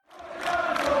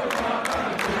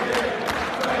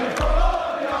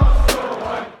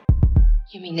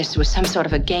mean this was some sort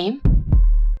of a game?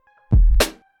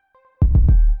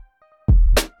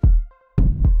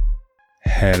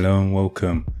 Hello and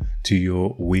welcome to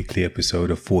your weekly episode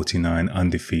of 49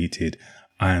 Undefeated.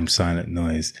 I am Silent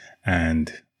Noise,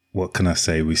 and what can I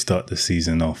say? We start the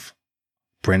season off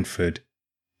Brentford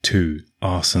 2,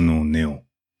 Arsenal 0.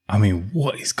 I mean,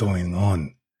 what is going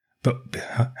on? But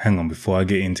hang on, before I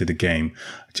get into the game,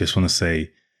 I just want to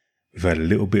say we've had a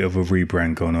little bit of a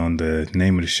rebrand going on. The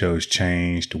name of the show has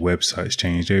changed, the website's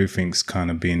changed, everything's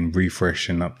kind of been refreshed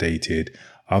and updated.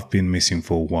 I've been missing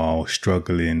for a while,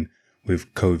 struggling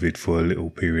with COVID for a little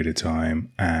period of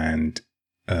time, and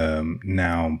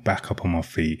now I'm back up on my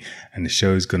feet, and the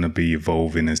show's going to be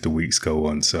evolving as the weeks go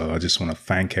on. So I just want to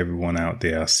thank everyone out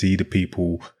there. I see the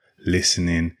people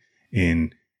listening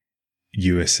in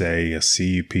USA, I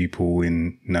see people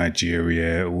in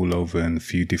Nigeria, all over, in a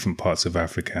few different parts of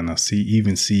Africa, and I see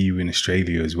you in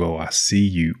Australia as well. I see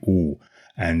you all,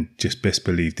 and just best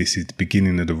believe this is the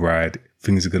beginning of the ride.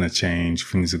 Things are going to change,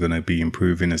 things are going to be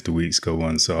improving as the weeks go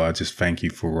on, so I just thank you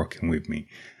for rocking with me.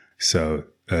 So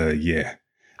yeah,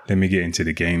 let me get into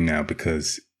the game now,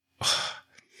 because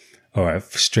all right,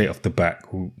 straight off the back,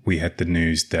 we had the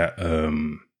news that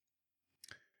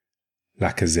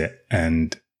Lacazette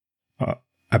and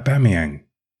Aubameyang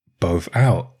both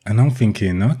out, and I'm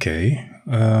thinking, okay,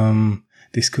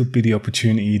 this could be the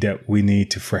opportunity that we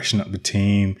need to freshen up the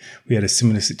team. We had a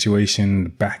similar situation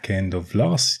back end of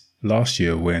last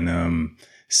year when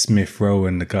Smith Rowe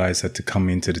and the guys had to come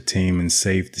into the team and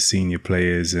save the senior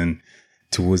players, and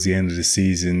towards the end of the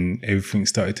season everything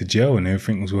started to gel and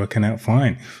everything was working out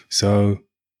fine. So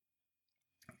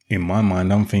in my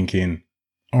mind, I'm thinking,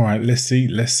 all right, let's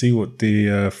see what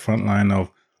the front line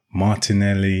of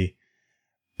Martinelli,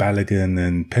 Balogun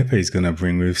and Pepe is going to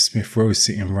bring, with Smith Rowe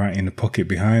sitting right in the pocket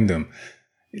behind them.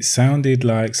 It sounded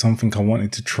like something I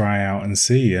wanted to try out and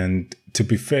see. And to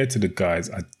be fair to the guys,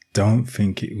 I don't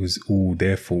think it was all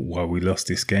their fault why we lost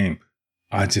this game.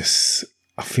 I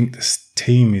think this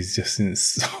team is just in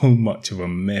so much of a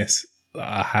mess.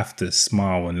 I have to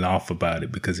smile and laugh about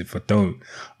it, because if I don't,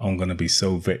 I'm going to be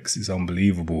so vexed. It's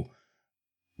unbelievable.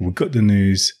 We got the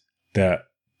news that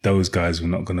those guys were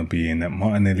not going to be in, that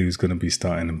Martinelli was going to be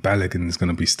starting and Balogun is going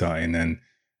to be starting. And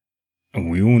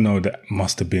we all know that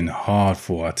must have been hard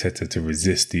for Arteta to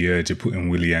resist the urge of putting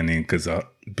Willian in, because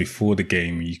before the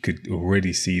game, you could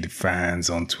already see the fans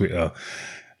on Twitter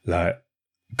like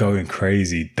going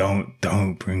crazy. Don't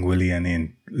bring Willian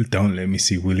in. Don't let me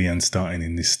see Willian starting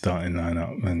in this starting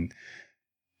lineup. And,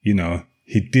 you know,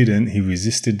 he didn't. He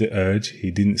resisted the urge. He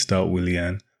didn't start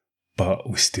Willian, but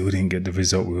we still didn't get the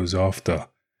result we was after.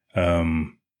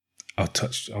 I'll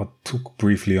talk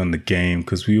briefly on the game,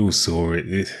 because we all saw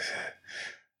it.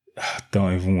 I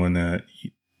don't even want to,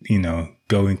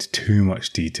 go into too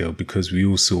much detail, because we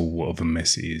all saw what of a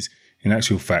mess it is. In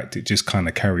actual fact, it just kind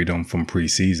of carried on from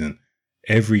pre-season.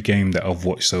 Every game that I've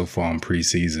watched so far in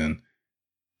pre-season,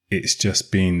 it's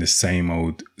just been the same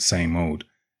old.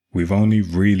 We've only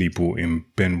really brought in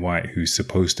Ben White, who's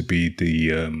supposed to be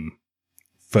the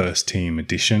first team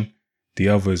addition. The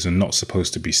others are not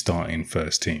supposed to be starting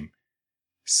first team.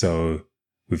 So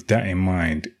with that in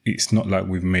mind, it's not like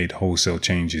we've made wholesale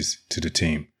changes to the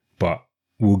team, but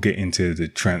we'll get into the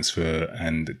transfer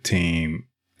and the team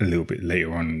a little bit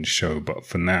later on in the show. But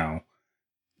for now,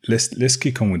 let's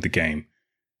kick on with the game.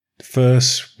 The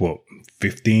first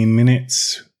 15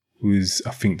 minutes was,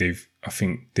 I think the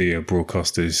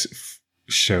broadcasters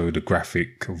showed a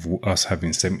graphic of us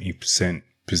having 70%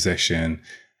 possession,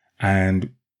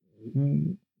 and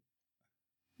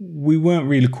we weren't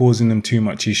really causing them too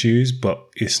much issues, but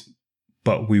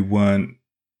we weren't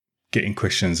getting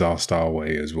questions asked our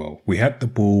way as well. We had the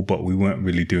ball, but we weren't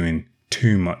really doing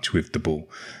too much with the ball.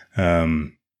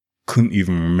 Couldn't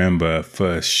even remember a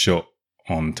first shot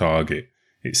on target.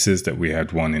 It says that we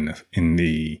had one in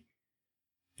the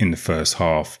first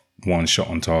half, one shot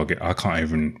on target. I can't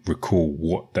even recall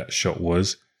what that shot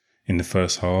was in the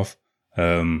first half.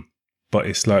 But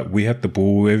it's like we had the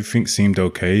ball, everything seemed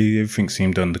okay, everything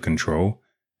seemed under control.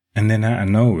 And then out of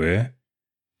nowhere,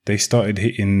 they started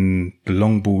hitting the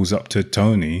long balls up to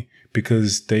Tony,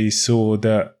 because they saw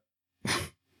that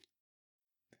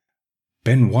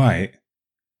Ben White,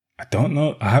 I don't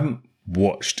know, I haven't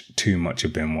watched too much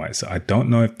of Ben White, so I don't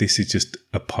know if this is just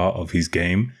a part of his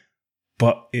game,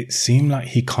 but it seemed like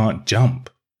he can't jump.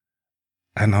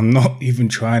 And I'm not even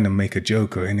trying to make a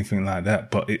joke or anything like that,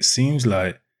 but it seems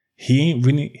like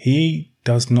he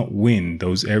does not win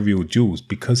those aerial duels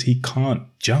because he can't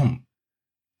jump.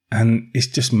 And it's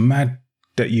just mad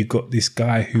that you got this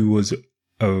guy who was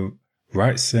a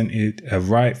right-sided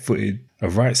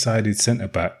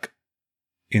centre-back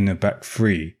in a back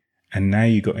three, and now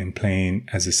you got him playing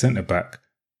as a centre back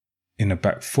in a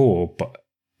back four, but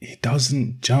he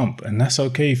doesn't jump. And that's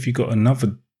okay if you got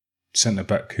another centre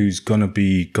back who's gonna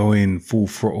be going full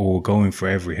throttle or going for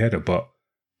every header. But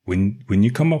when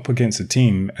you come up against a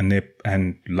team and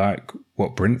like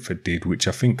what Brentford did, which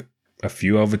I think a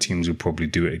few other teams will probably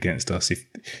do it against us,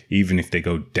 even if they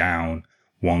go down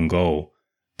 1 goal,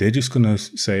 they're just gonna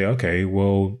say, okay,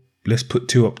 well, let's put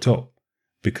 2 up top,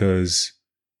 because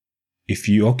if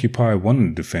you occupy one of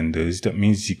the defenders, that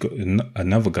means you got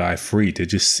another guy free to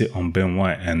just sit on Ben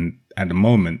White. And at the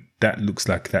moment, that looks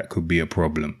like that could be a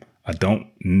problem.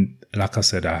 Like I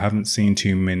said, I haven't seen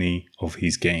too many of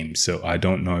his games, so I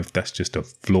don't know if that's just a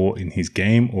flaw in his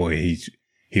game or he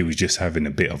was just having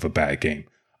a bit of a bad game.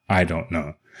 I don't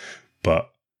know. But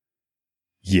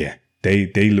yeah,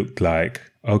 they looked like,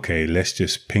 okay, let's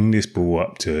just ping this ball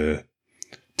up to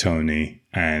Tony,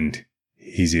 and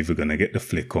he's either going to get the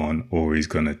flick on, or he's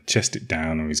going to chest it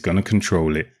down, or he's going to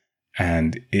control it.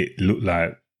 And it looked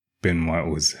like Ben White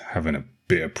was having a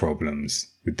bit of problems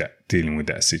with that, dealing with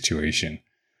that situation.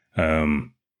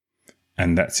 And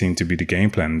that seemed to be the game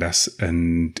plan.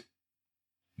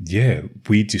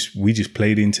 We just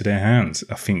played into their hands.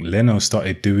 I think Leno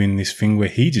started doing this thing where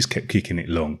he just kept kicking it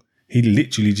long. He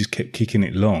literally just kept kicking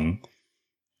it long.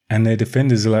 And their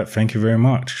defenders are like, thank you very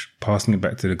much, passing it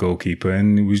back to the goalkeeper.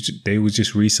 And they was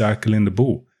just recycling the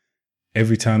ball.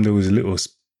 Every time there was a little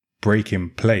break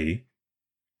in play,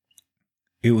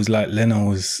 it was like Leno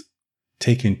was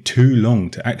taking too long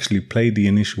to actually play the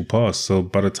initial pass. So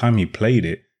by the time he played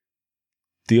it,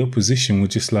 the opposition were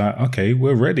just like, okay,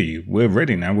 we're ready. We're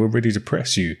ready now. We're ready to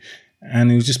press you. And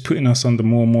it was just putting us under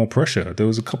more and more pressure.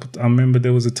 I remember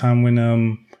there was a time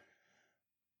when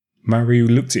Mari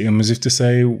looked at him as if to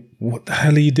say, what the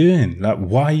hell are you doing? Like,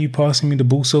 why are you passing me the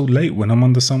ball so late when I'm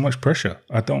under so much pressure?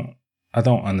 I don't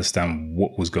understand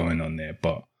what was going on there,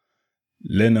 but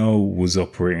Leno was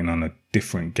operating on a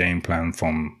different game plan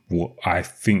from what I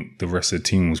think the rest of the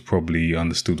team was probably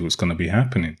understood was going to be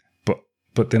happening.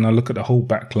 But then I look at the whole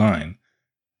back line,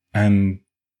 and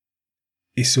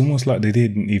it's almost like they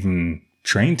didn't even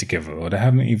train together, or they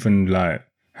haven't even like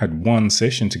had one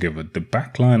session together. The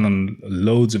back line on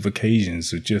loads of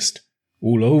occasions are just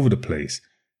all over the place.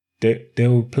 They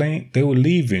were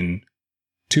leaving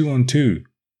 2-on-2.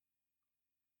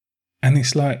 And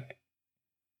it's like,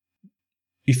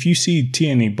 if you see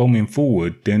Tierney bombing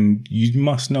forward, then you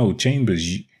must know,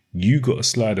 Chambers, you got to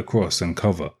slide across and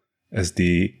cover as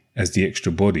the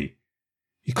extra body.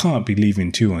 You can't be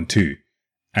leaving 2-on-2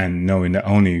 and knowing that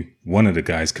only one of the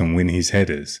guys can win his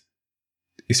headers.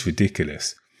 It's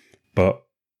ridiculous. But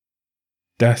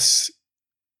that's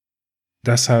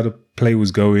how the play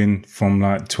was going from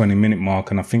like 20-minute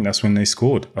mark, and I think that's when they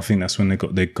scored. I think that's when they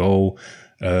got their goal.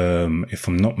 If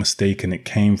I'm not mistaken, it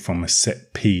came from a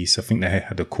set piece. I think they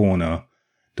had a corner.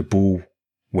 The ball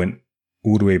went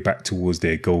all the way back towards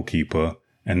their goalkeeper,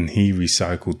 and he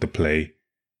recycled the play,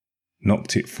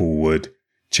 knocked it forward.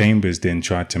 Chambers then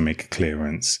tried to make a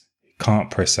clearance.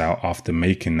 Can't press out after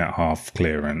making that half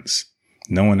clearance.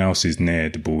 No one else is near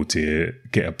the ball to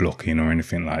get a block in or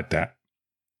anything like that.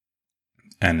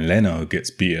 And Leno gets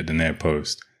beat at the near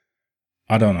post.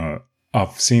 I don't know.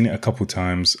 I've seen it a couple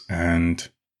times, and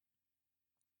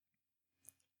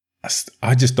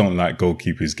I just don't like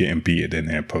goalkeepers getting beat at the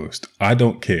near post. I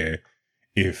don't care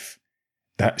if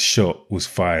that shot was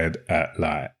fired at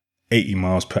like 80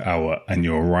 miles per hour and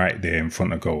you're right there in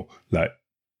front of goal. Like,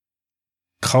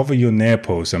 cover your near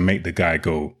post and make the guy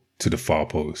go to the far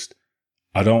post.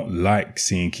 I don't like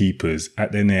seeing keepers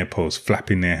at their near post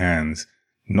flapping their hands,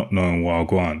 not knowing where I'll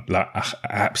go on. Like, I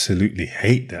absolutely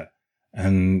hate that.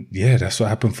 And yeah, that's what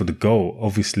happened for the goal.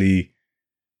 Obviously,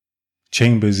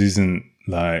 Chambers isn't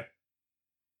like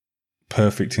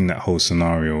perfect in that whole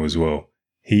scenario as well.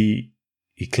 He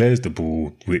clears the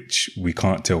ball, which we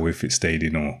can't tell if it stayed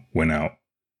in or went out.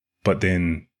 But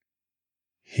then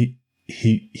he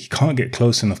can't get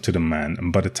close enough to the man.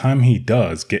 And by the time he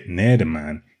does get near the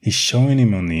man, he's showing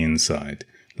him on the inside.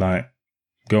 Like,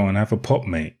 go and have a pop,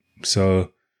 mate.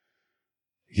 So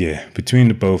yeah, between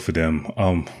the both of them,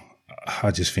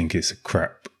 I just think it's a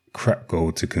crap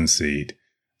goal to concede.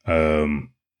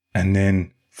 And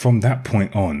then from that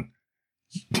point on,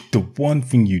 the one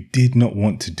thing you did not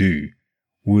want to do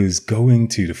was going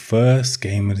to the first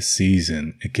game of the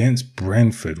season against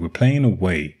Brentford. We're playing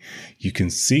away. You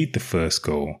concede the first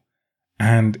goal,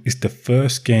 and it's the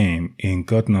first game in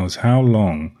God knows how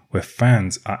long where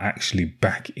fans are actually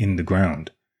back in the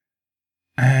ground.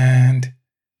 And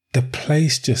the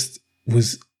place just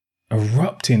was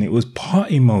erupting. It was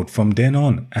party mode from then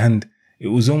on. And it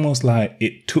was almost like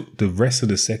it took the rest of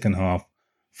the second half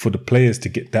for the players to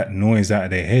get that noise out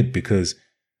of their head, because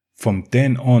from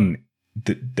then on,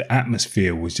 the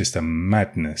atmosphere was just a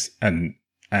madness. And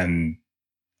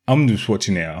I'm just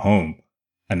watching it at home,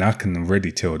 and I can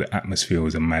already tell the atmosphere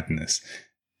was a madness.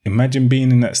 Imagine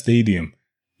being in that stadium.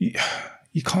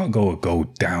 You can't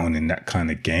go down in that kind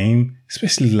of game,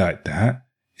 especially like that.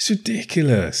 It's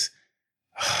ridiculous.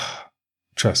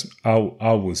 Trust me,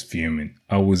 I was fuming.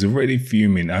 I was already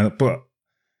fuming, but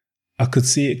I could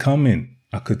see it coming.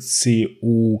 I could see it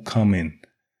all coming.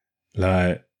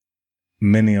 Like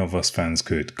many of us fans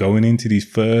could. Going into these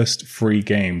first 3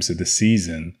 games of the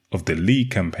season, of the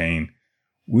league campaign,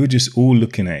 we were just all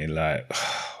looking at it like,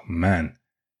 oh, man,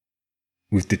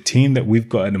 with the team that we've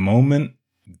got at the moment,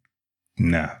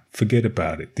 nah, forget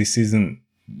about it. This isn't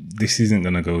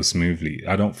going to go smoothly.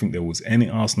 I don't think there was any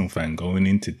Arsenal fan going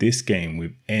into this game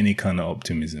with any kind of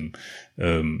optimism,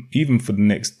 even for the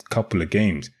next couple of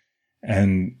games.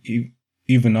 And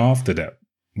even after that,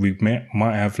 we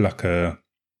might have like a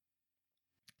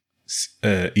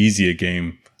easier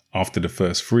game after the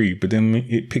first 3, but then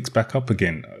it picks back up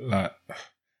again. Like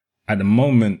at the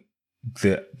moment,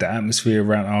 the atmosphere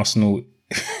around Arsenal,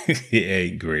 it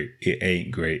ain't great. It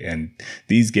ain't great. And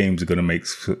these games are going to make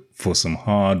for some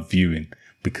hard viewing,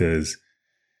 because,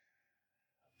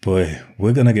 boy,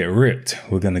 we're going to get ripped.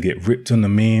 We're going to get ripped on the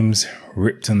memes,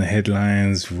 ripped on the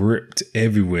headlines, ripped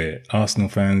everywhere. Arsenal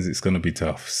fans, it's going to be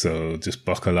tough. So just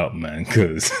buckle up, man,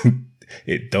 because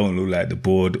it don't look like the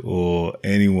board or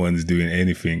anyone's doing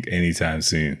anything anytime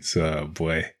soon. So,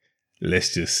 boy,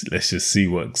 let's just see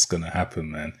what's going to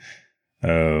happen,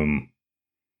 man.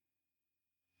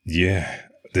 Yeah,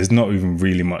 there's not even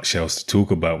really much else to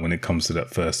talk about when it comes to that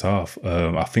first half.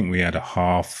 I think we had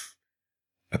a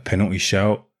penalty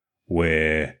shout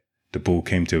where the ball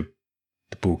came to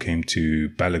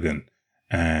Balogun,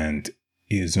 and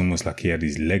it was almost like he had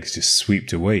his legs just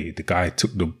swept away. The guy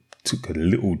took a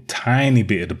little tiny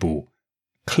bit of the ball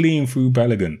clean through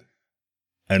Balogun,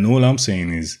 and all I'm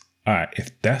saying is, all right,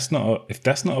 if that's not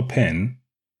a pen,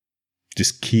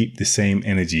 just keep the same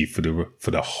energy for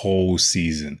the whole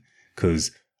season.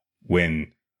 Because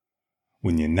when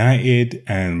United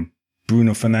and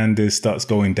Bruno Fernandes starts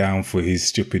going down for his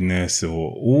stupidness,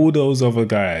 or all those other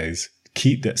guys,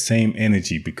 keep that same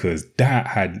energy, because that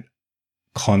had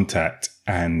contact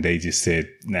and they just said,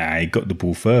 nah, he got the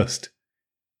ball first.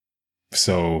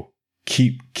 So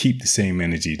keep the same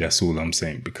energy. That's all I'm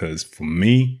saying, because for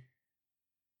me,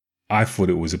 I thought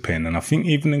it was a pen. And I think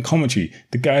even in commentary,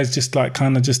 the guys just like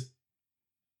kind of just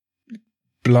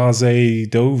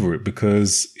blased over it,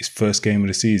 because it's first game of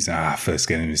the season. First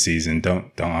game of the season.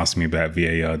 Don't ask me about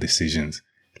VAR decisions.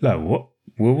 Like, what?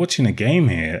 We're watching a game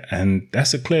here, and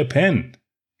that's a clear pen.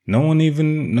 No one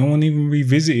even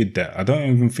revisited that. I don't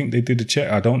even think they did a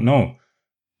check. I don't know.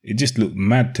 It just looked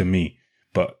mad to me.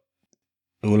 But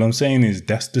all I'm saying is,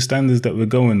 that's the standards that we're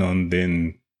going on.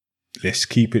 Then let's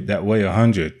keep it that way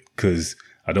 100. Because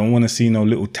I don't want to see no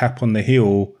little tap on the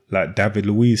heel like David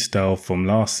Luiz style from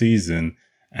last season,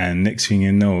 and next thing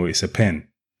you know, it's a pen.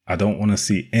 I don't want to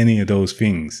see any of those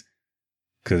things,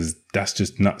 because that's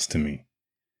just nuts to me.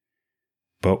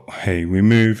 But hey,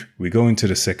 we go into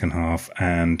the second half,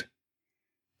 and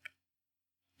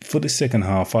for the second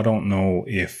half, I don't know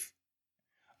if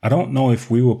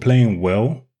we were playing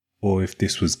well or if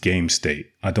this was game state.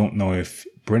 I don't know if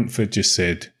Brentford just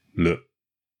said, look,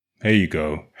 here you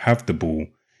go, have the ball.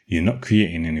 You're not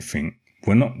creating anything.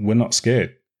 We're not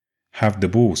scared. Have the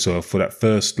ball. So for that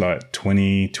first like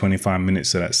 20, 25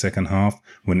 minutes of that second half,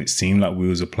 when it seemed like we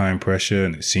was applying pressure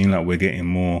and it seemed like we're getting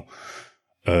more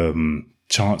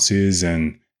chances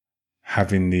and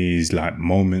having these like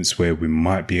moments where we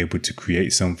might be able to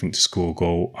create something to score a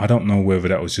goal. I don't know whether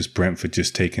that was just Brentford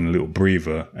just taking a little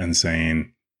breather and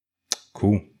saying,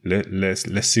 cool,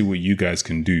 let's see what you guys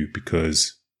can do,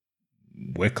 because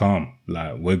we're calm,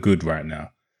 like we're good right now.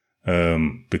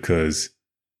 Because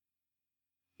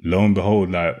lo and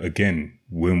behold, like again,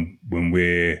 when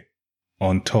we're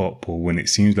on top, or when it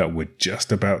seems like we're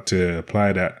just about to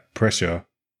apply that pressure,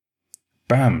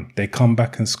 bam, they come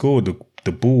back and score.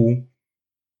 The ball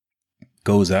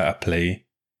goes out of play,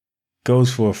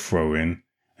 goes for a throw in,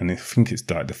 and I think it's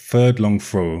like the third long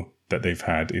throw that they've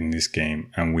had in this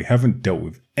game, and we haven't dealt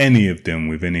with any of them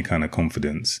with any kind of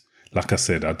confidence. Like I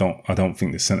said, I don't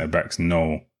think the centre backs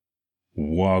know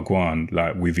wagwan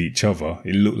like with each other.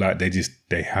 It looked like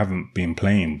they haven't been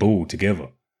playing ball together.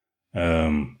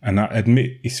 And I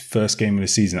admit it's first game of the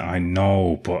season, I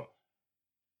know, but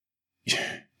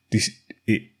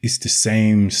it's the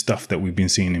same stuff that we've been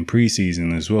seeing in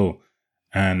pre-season as well.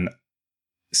 And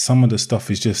some of the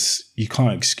stuff is just, you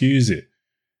can't excuse it.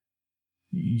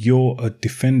 You're a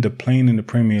defender playing in the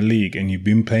Premier League, and you've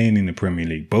been playing in the Premier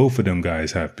League. Both of them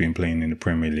guys have been playing in the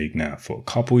Premier League now for a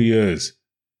couple of years.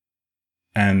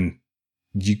 And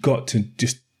you got to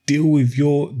just deal with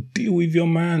your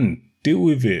man. Deal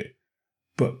with it.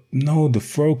 But no, the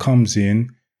throw comes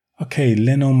in. Okay,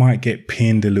 Leno might get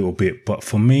pinned a little bit, but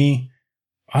for me,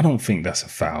 I don't think that's a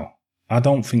foul.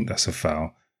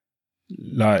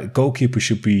 Like, goalkeeper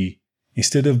should be,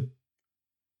 instead of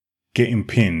getting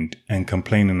pinned and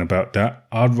complaining about that,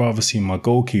 I'd rather see my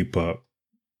goalkeeper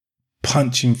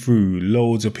punching through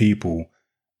loads of people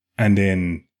and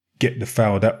then get the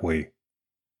foul that way.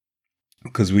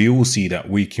 Because we all see that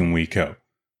week in, week out.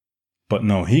 But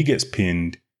no, he gets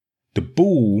pinned. The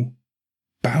ball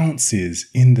bounces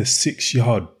in the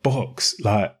 6-yard box.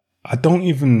 Like, I don't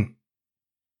even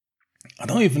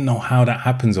know how that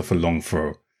happens off a long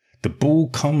throw. The ball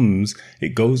comes,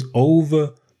 it goes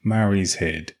over Mary's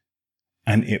head,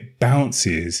 and it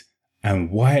bounces, and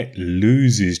White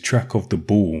loses track of the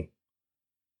ball,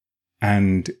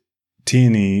 and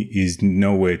Tierney is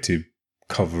nowhere to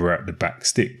cover up the back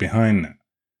stick behind that.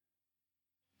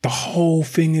 The whole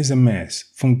thing is a mess.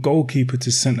 From goalkeeper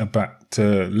to centre back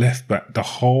to left back, the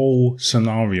whole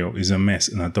scenario is a mess,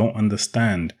 and I don't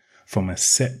understand from a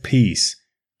set piece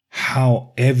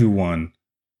how everyone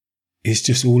is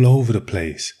just all over the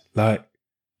place. Like,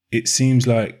 it seems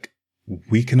like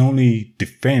we can only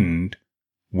defend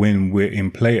when we're in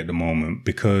play at the moment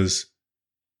because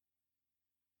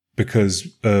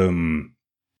the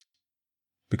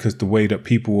way that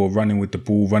people are running with the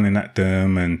ball, running at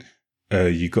them, and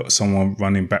you got someone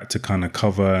running back to kind of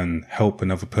cover and help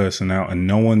another person out, and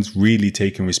no one's really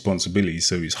taking responsibility.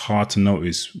 So it's hard to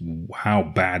notice how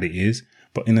bad it is.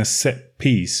 But in a set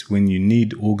piece, when you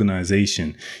need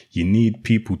organization, you need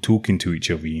people talking to each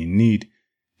other, you need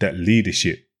that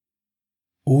leadership.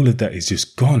 All of that is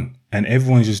just gone, and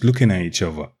everyone's just looking at each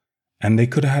other. And they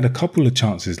could have had a couple of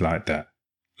chances like that,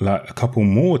 like a couple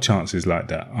more chances like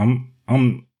that.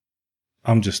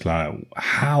 I'm just like,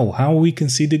 how are we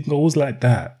conceding goals like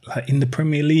that? Like, in the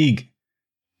Premier League,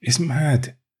 it's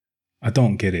mad. I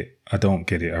don't get it. I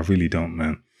really don't,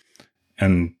 man.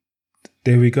 And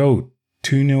there we go.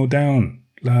 2-0 down.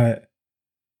 Like,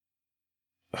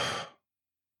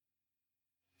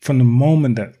 from the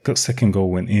moment that second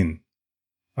goal went in,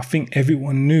 I think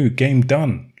everyone knew, game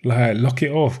done. Like, lock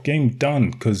it off, game done.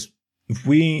 Because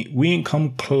we ain't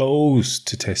come close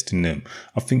to testing them.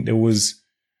 I think there was,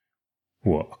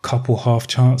 a couple half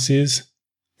chances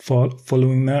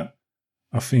following that.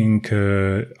 I think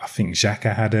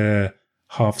Xhaka had a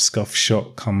half scuff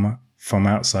shot come from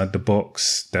outside the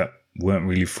box that weren't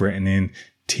really threatening.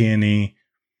 Tierney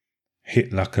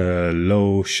hit like a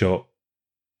low shot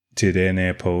to their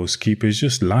near post. Keeper's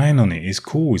just lying on it. It's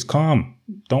cool. It's calm.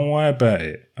 Don't worry about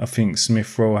it. I think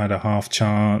Smith Rowe had a half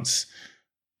chance.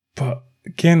 But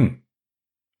again,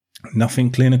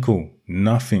 nothing clinical.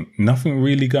 Nothing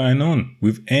really going on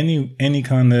with any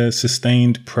kind of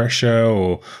sustained pressure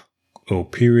or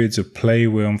periods of play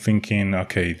where I'm thinking,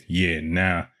 okay, yeah,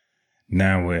 now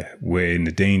we're in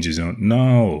the danger zone.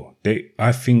 No,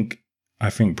 I think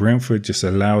Brentford just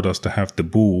allowed us to have the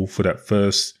ball for that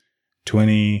first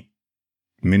 20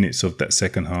 minutes of that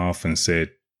second half and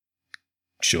said,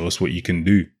 show us what you can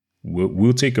do.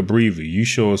 We'll take a breather. You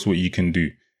show us what you can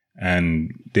do.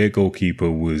 And their goalkeeper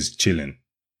was chilling.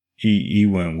 He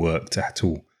weren't worked at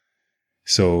all.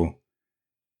 So,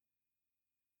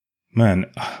 man,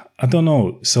 I don't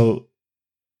know. So,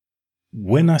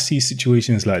 when I see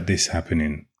situations like this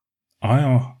happening,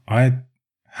 I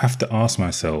have to ask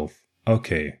myself,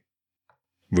 okay,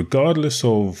 regardless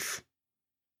of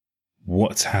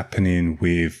what's happening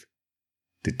with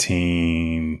the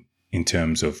team in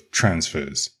terms of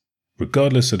transfers,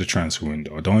 regardless of the transfer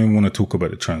window, I don't even want to talk about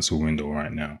the transfer window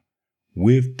right now.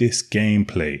 With this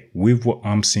gameplay, with what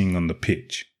I'm seeing on the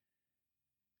pitch,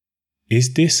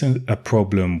 is this a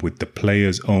problem with the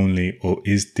players only, or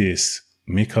is this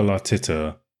Mikel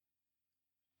Arteta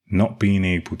not being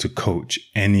able to coach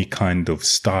any kind of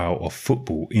style of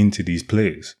football into these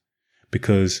players?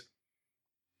 Because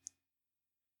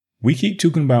we keep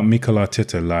talking about Mikel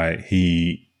Arteta like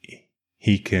he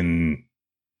can,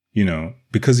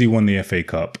 because he won the FA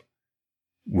Cup,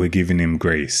 we're giving him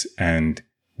grace and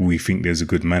we think there's a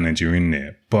good manager in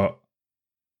there. But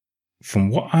from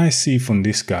what I see from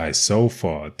this guy so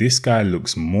far, this guy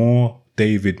looks more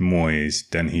David Moyes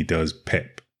than he does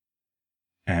Pep.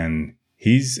 And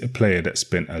he's a player that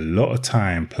spent a lot of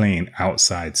time playing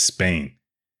outside Spain.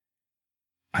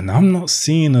 And I'm not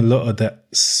seeing a lot of that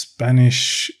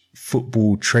Spanish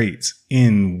football traits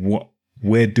in what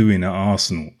we're doing at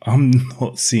Arsenal. I'm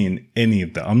not seeing any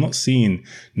of that. I'm not seeing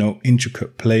no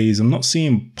intricate plays. I'm not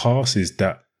seeing passes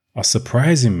that are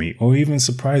surprising me or even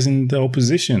surprising the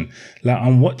opposition. Like,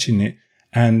 I'm watching it,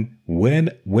 and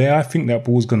where I think that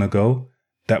ball's going to go,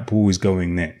 that ball is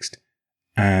going next.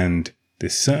 And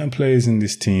there's certain players in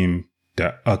this team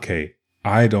that, okay,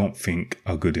 I don't think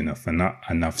are good enough. And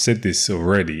I've said this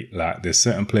already. Like, there's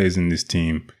certain players in this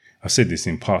team. I've said this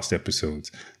in past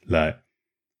episodes. Like,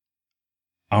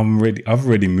 I've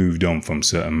already moved on from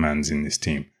certain mans in this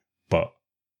team. But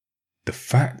the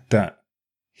fact that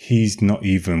he's not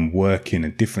even working a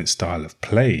different style of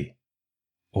play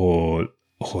or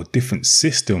different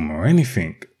system or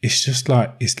anything, it's just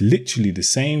like, it's literally the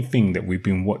same thing that we've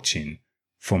been watching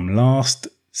from last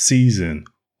season,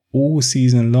 all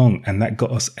season long, and that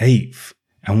got us 8th.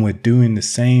 And we're doing the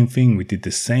same thing. We did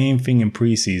the same thing in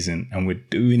preseason, and we're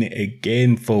doing it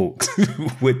again, folks.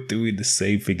 We're doing the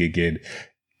same thing again.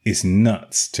 It's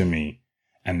nuts to me.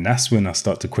 And that's when I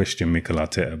start to question Mikel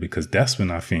Arteta, because that's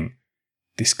when I think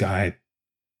this guy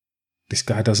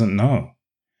doesn't know.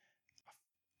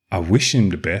 I wish him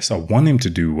the best. I want him to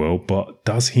do well, but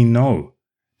does he know?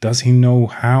 Does he know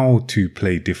how to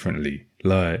play differently?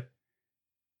 Like,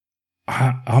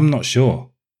 I'm not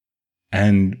sure.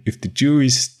 And if the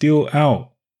jury's still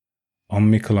out on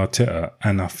Mikel Arteta,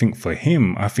 and I think for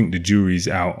him, I think the jury's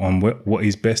out on what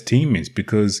his best team is,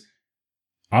 because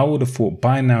I would have thought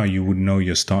by now you would know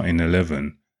your starting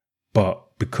 11. But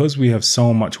because we have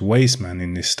so much waste man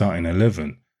in this starting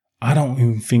 11, I don't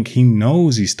even think he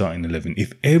knows he's starting 11.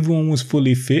 If everyone was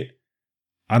fully fit,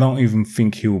 I don't even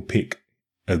think he'll pick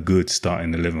a good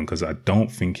starting 11, because I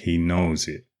don't think he knows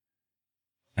it.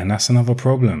 And that's another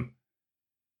problem.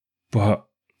 But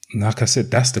like I said,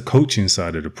 that's the coaching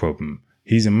side of the problem.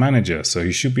 He's a manager, so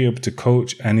he should be able to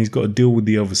coach, and he's got to deal with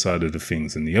the other side of the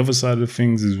things. And the other side of the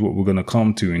things is what we're going to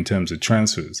come to in terms of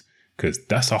transfers, because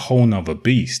that's a whole nother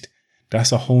beast.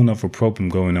 That's a whole nother problem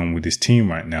going on with this team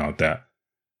right now that,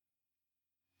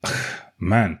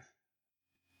 man,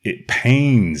 it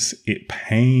pains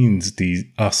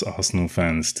us Arsenal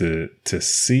fans to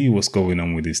see what's going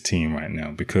on with this team right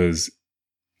now, because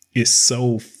it's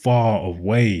so far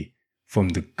away from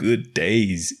the good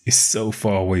days. It's so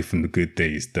far away from the good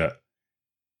days that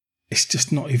it's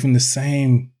just not even the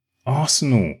same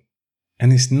Arsenal.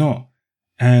 And it's not.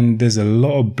 And there's a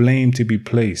lot of blame to be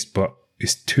placed, but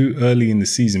it's too early in the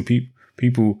season.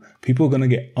 People are going to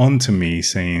get onto me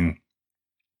saying,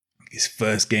 it's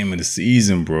first game of the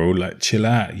season, bro. Like, chill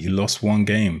out. You lost one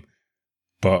game.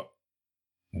 But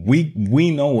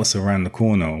we know what's around the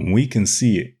corner, and we can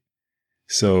see it.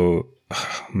 So,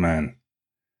 man,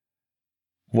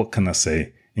 what can I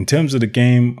say? In terms of the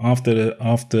game, after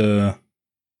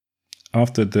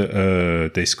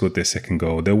they scored their second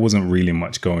goal, there wasn't really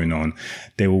much going on.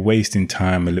 They were wasting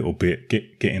time a little bit,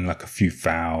 getting like a few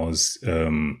fouls,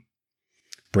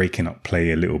 breaking up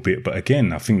play a little bit. But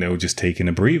again, I think they were just taking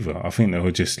a breather. I think they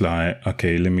were just like,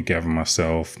 okay, let me gather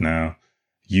myself now.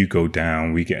 You go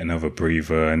down, we get another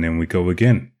breather, and then we go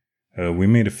again. We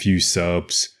made a few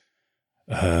subs.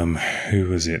 Who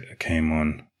was it that came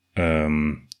on?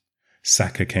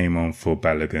 Saka came on for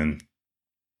Balogun,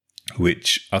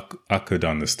 which I could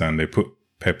understand. They put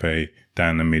Pepe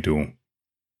down the middle,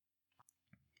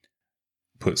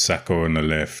 put Saka on the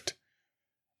left.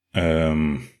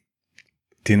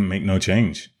 Didn't make no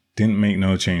change.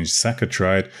 Saka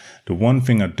tried. The one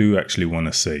thing I do actually want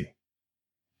to say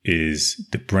is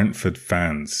the Brentford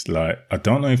fans. Like, I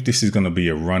don't know if this is going to be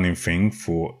a running thing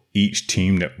for each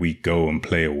team that we go and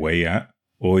play away at,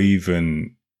 or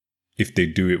even if they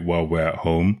do it while we're at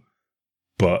home.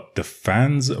 But the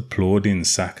fans applauding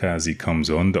Saka as he comes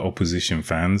on, the opposition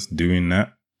fans doing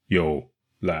that, yo,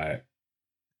 like,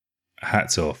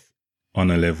 hats off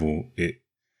on a level.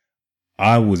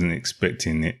 I wasn't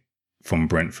expecting it from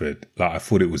Brentford. Like, I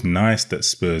thought it was nice that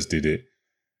Spurs did it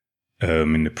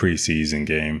in the preseason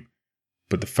game,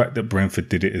 but the fact that Brentford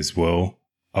did it as well,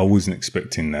 I wasn't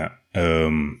expecting that.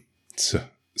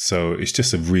 So it's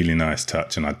just a really nice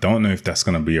touch, and I don't know if that's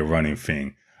going to be a running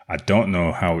thing. I don't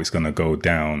know how it's going to go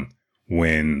down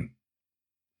when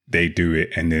they do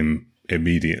it and then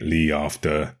immediately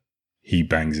after he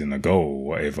bangs in a goal or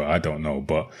whatever. I don't know.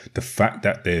 But the fact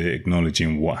that they're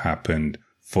acknowledging what happened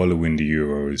following the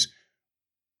Euros,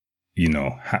 you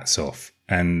know, hats off.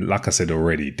 And like I said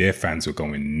already, their fans were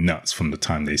going nuts from the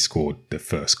time they scored the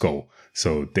first goal.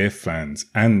 So their fans,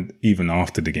 and even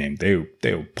after the game, they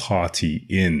were party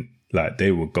in. Like,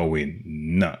 they were going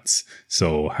nuts.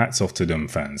 So hats off to them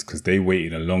fans, because they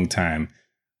waited a long time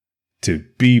to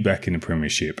be back in the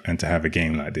Premiership and to have a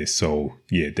game like this. So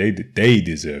yeah, they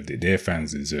deserved it. Their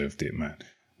fans deserved it, man.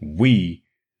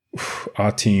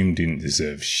 Our team didn't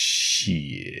deserve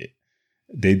shit.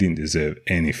 They didn't deserve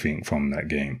anything from that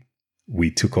game.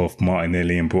 We took off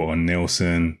Martinelli and brought on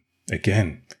Nelson.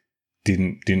 Again,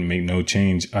 didn't make no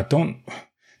change.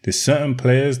 There's certain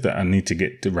players that I need to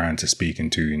get around to speaking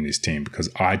to in this team, because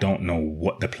I don't know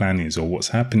what the plan is or what's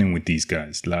happening with these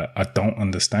guys. Like, I don't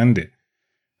understand it.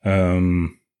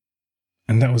 And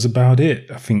that was about it.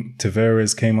 I think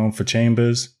Tavares came on for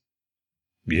Chambers.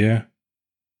 Yeah.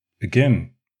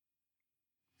 Again,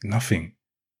 nothing.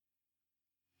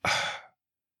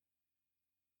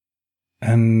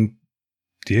 And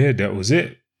yeah, that was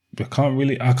it. I can't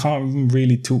even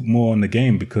really talk more on the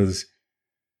game, because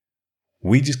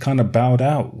we just kind of bowed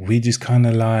out. We just kind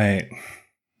of like,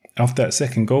 after that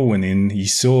second goal went in, you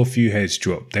saw a few heads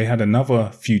drop. They had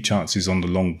another few chances on the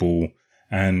long ball.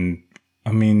 And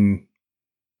I mean,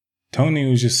 Tony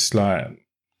was just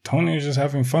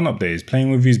having fun up there. He's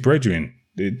playing with his brethren.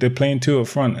 They're playing two up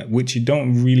front, which you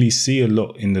don't really see a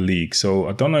lot in the league. So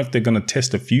I don't know if they're going to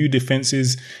test a few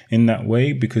defenses in that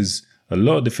way, because a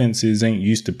lot of defenses ain't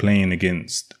used to playing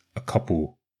against a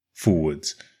couple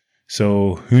forwards.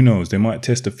 So who knows? They might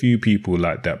test a few people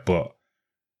like that. But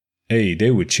hey,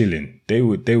 they were chilling. They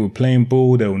were playing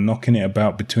ball. They were knocking it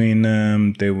about between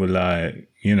them. They were like,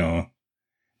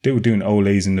 they were doing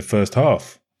Olays in the first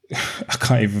half. I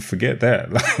can't even forget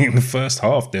that. Like, in the first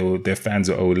half, their fans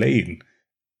are Olaying.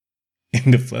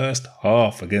 In the first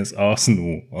half against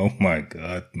Arsenal. Oh my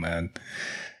God, man.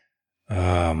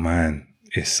 Ah, man.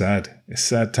 It's sad. It's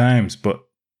sad times, but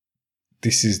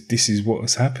this is what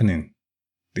was happening.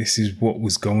 This is what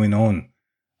was going on.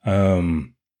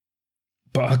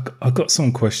 But I got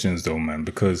some questions though, man,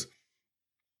 because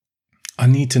I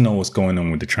need to know what's going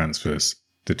on with the transfers.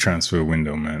 The transfer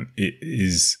window, man.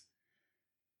 It's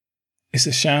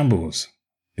a shambles.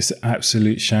 It's an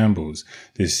absolute shambles.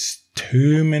 There's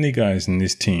too many guys in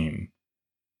this team.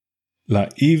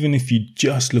 Like, even if you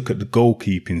just look at the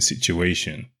goalkeeping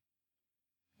situation,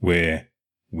 where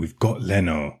we've got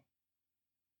Leno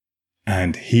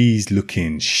and he's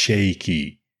looking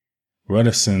shaky.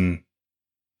 Ruderson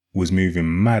was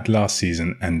moving mad last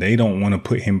season and they don't want to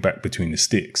put him back between the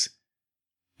sticks.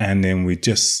 And then we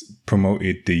just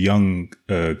promoted the young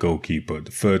goalkeeper,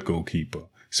 the third goalkeeper.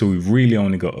 So we've really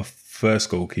only got a first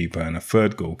goalkeeper and a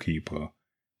third goalkeeper.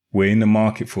 We're in the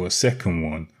market for a second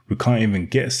one. We can't even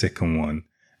get a second one.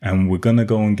 And we're going to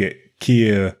go and get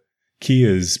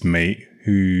Kia's mate,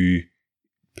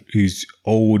 who's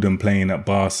old and playing at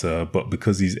Barca, but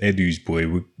because he's Edu's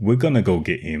boy, we're going to go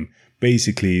get him.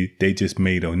 Basically, they just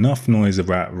made enough noise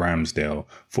about Ramsdale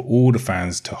for all the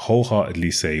fans to wholeheartedly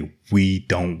say, we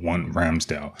don't want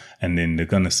Ramsdale. And then they're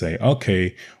going to say,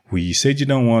 okay, well, you said you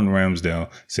don't want Ramsdale,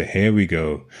 so here we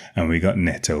go. And we got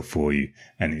Neto for you.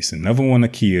 And it's another one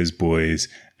of Kia's boys,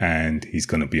 and he's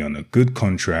going to be on a good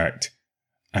contract,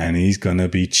 and he's going to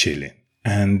be chilling.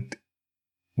 And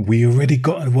we already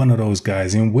got one of those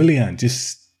guys in Willian,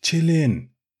 just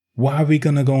chilling. Why are we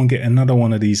going to go and get another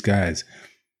one of these guys?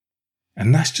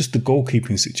 And that's just the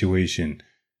goalkeeping situation.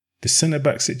 The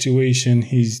centre-back situation,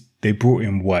 they brought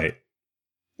in White.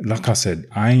 Like I said,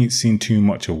 I ain't seen too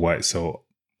much of White, so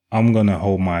I'm going to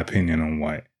hold my opinion on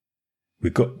White. We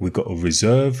got a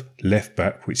reserve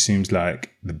left-back, which seems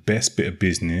like the best bit of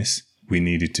business we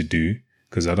needed to do,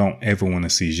 because I don't ever want to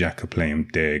see Xhaka playing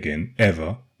there again,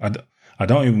 ever. I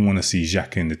don't even want to see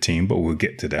Xhaka in the team, but we'll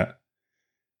get to that.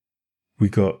 We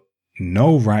got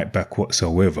no right-back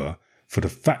whatsoever. For the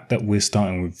fact that we're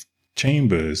starting with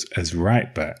Chambers as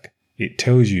right back, it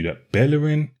tells you that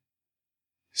Bellerin,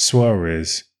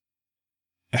 Suarez,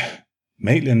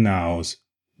 Maitland-Niles,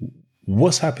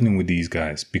 what's happening with these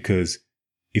guys? Because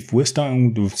if we're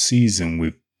starting the season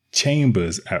with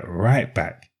Chambers at right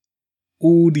back,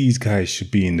 all these guys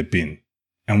should be in the bin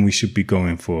and we should be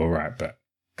going for a right back,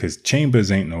 because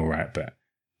Chambers ain't no right back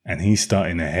and he's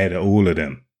starting ahead of all of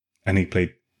them, and he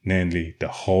played nearly the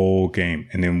whole game.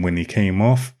 And then when he came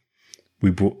off,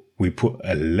 we put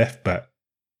a left back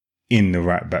in the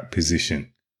right back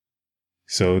position.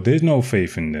 So there's no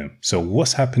faith in them. So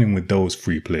what's happening with those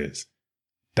three players?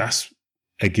 That's,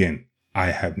 again,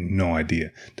 I have no idea.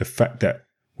 The fact that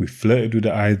we flirted with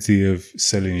the idea of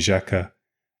selling Xhaka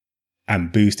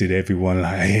and boosted everyone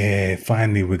like, yeah,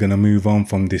 finally we're going to move on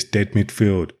from this dead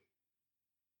midfield.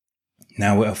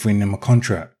 Now we're offering him a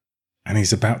contract. And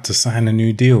he's about to sign a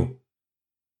new deal.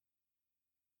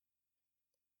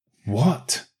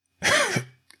 What?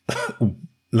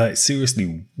 Like,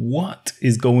 seriously, what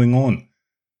is going on?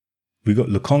 We got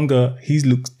Lokonga. He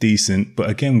looks decent, but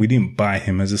again, we didn't buy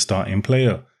him as a starting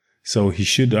player. So he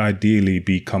should ideally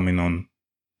be coming on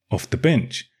off the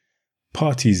bench.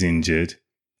 Partey's injured.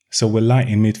 So we're light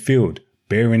in midfield,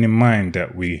 bearing in mind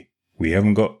that we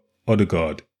haven't got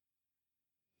Odegaard.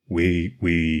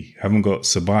 We haven't got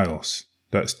Ceballos.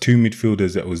 That's 2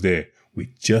 midfielders that was there.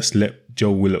 We just let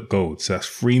Joe Willock go. So that's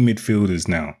 3 midfielders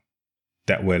now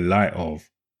that we're light of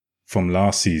from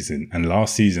last season. And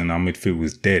last season, our midfield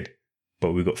was dead.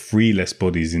 But we got 3 less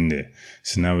bodies in there.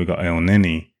 So now we got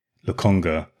Elneny,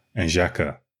 Lokonga, and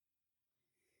Xhaka.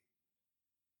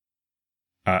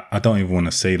 I don't even want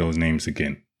to say those names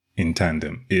again in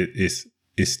tandem.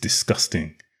 It's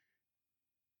disgusting.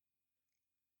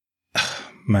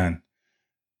 Man.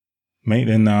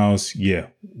 Maitland-Niles, yeah,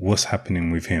 what's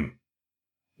happening with him?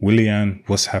 Willian,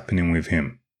 what's happening with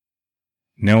him?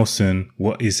 Nelson,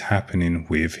 what is happening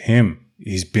with him?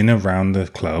 He's been around the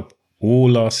club all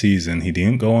last season. He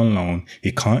didn't go on loan.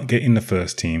 He can't get in the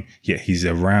first team, yet he's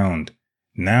around.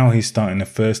 Now he's starting the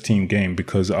first team game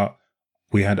because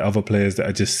we had other players that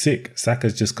are just sick.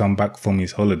 Saka's just come back from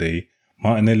his holiday.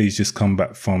 Martinelli's just come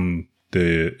back from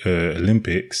the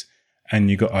Olympics. And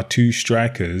you got our 2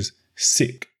 strikers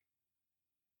sick.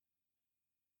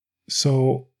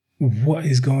 So what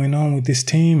is going on with this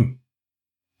team?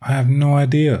 I have no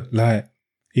idea. Like,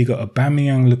 you got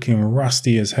Aubameyang looking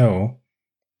rusty as hell.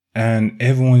 And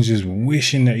everyone's just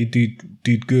wishing that he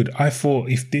did good. I thought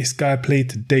if this guy played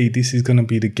today, this is going to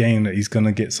be the game that he's going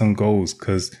to get some goals.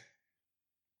 Because,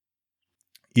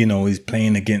 you know, he's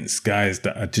playing against guys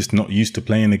that are just not used to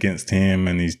playing against him.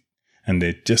 And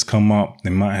they just come up. They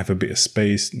might have a bit of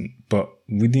space. But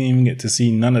we didn't even get to see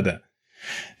none of that.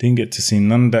 Didn't get to see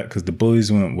none of that because the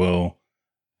boys weren't well.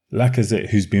 Lacazette,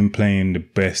 who's been playing the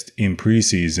best in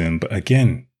pre-season. But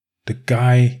again, the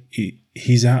guy,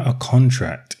 he's out of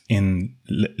contract in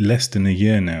less than a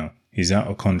year now. He's out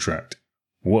of contract.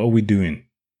 What are we doing?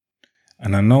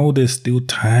 And I know there's still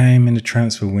time in the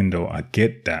transfer window. I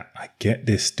get that. I get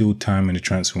there's still time in the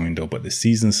transfer window. But the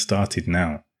season started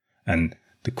now. And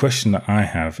the question that I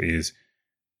have is,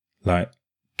 like,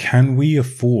 can we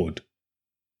afford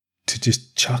to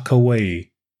just chuck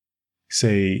away,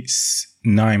 say,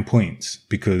 9 points?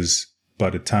 Because by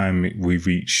the time we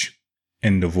reach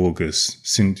end of August,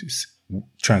 since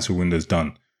transfer window's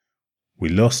done, we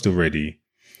lost already.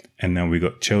 And now we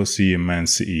got Chelsea and Man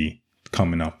City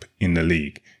coming up in the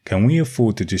league. Can we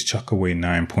afford to just chuck away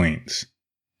 9 points?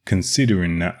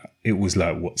 Considering that it was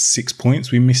like, 6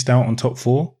 points we missed out on top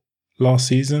 4 last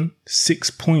season?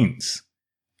 6 points.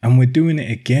 And we're doing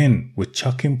it again. We're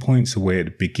chucking points away at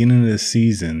the beginning of the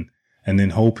season and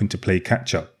then hoping to play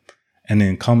catch up. And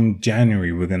then come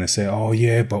January, we're going to say, oh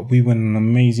yeah, but we went an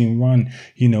amazing run.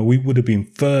 You know, we would have been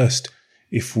first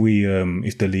if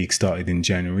the league started in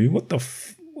January. What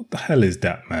the hell is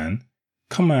that, man?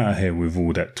 Come out of here with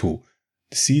all that talk.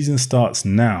 The season starts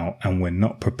now and we're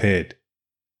not prepared.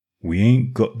 We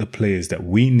ain't got the players that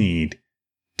we need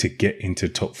to get into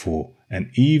top 4. And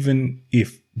even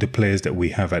if the players that we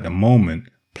have at the moment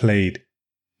played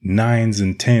 9s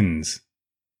and 10s,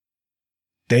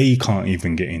 they can't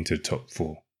even get into top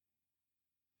 4.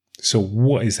 So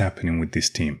what is happening with this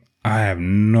team? I have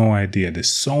no idea.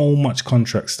 There's so much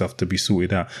contract stuff to be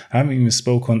sorted out. I haven't even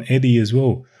spoke on Eddie as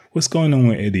well. What's going on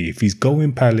with Eddie? If he's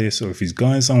going Palace or if he's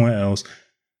going somewhere else,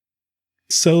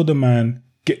 sell the man,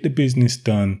 get the business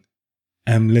done,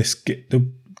 and let's get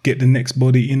the next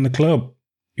body in the club.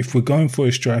 If we're going for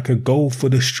a striker, go for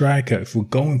the striker. If we're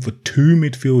going for 2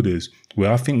 midfielders,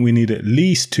 well, I think we need at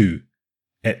least 2.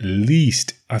 At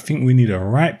least. I think we need a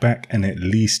right back and at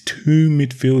least 2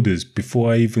 midfielders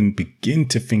before I even begin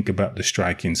to think about the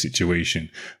striking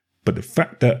situation. But the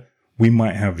fact that we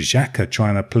might have Xhaka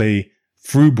trying to play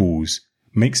through balls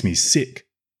makes me sick.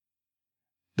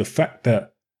 The fact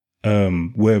that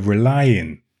we're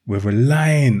relying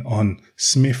on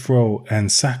Smith Rowe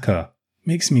and Saka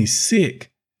makes me sick.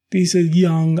 These are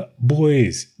young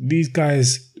boys. These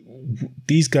guys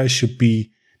should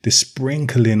be the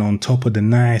sprinkling on top of the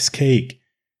nice cake.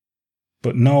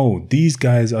 But no, these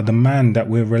guys are the man that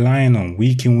we're relying on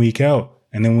week in, week out.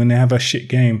 And then when they have a shit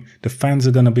game, the fans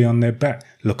are going to be on their back.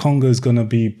 Lokonga is going to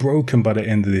be broken by the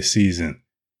end of this season.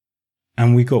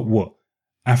 And we got what?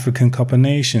 African Cup of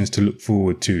Nations to look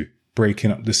forward to,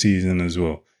 breaking up the season as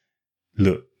well.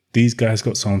 Look, these guys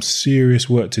got some serious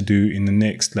work to do in the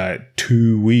next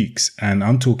 2 weeks. And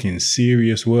I'm talking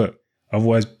serious work.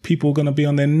 Otherwise, people are going to be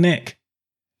on their neck.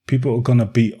 People are going to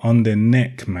be on their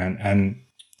neck, man. And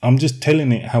I'm just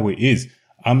telling it how it is.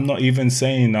 I'm not even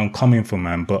saying I'm coming for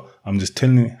man, but I'm just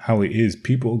telling it how it is.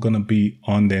 People are going to be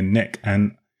on their neck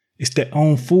and it's their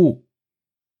own fault.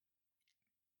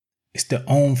 It's their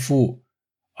own fault.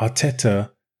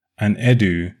 Arteta and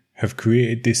Edu have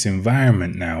created this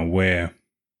environment now where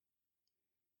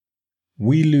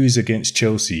we lose against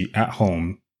Chelsea at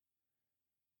home.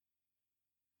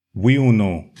 We all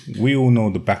know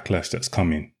the backlash that's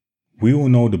coming. We all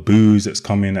know the boos that's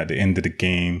coming at the end of the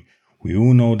game. We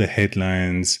all know the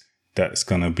headlines that's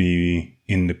going to be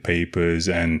in the papers,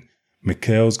 and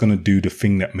Mikel's going to do the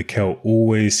thing that Mikel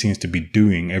always seems to be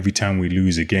doing every time we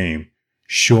lose a game.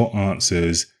 Short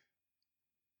answers,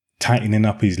 tightening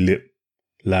up his lip,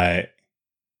 like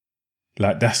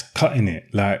that's cutting it.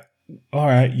 Like, all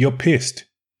right, you're pissed.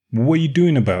 What are you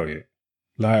doing about it?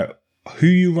 Like, who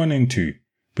you running to?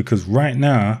 Because right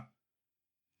now,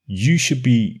 Mikel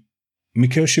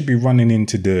should be running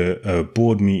into the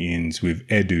board meetings with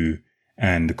Edu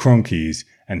and the Cronkies,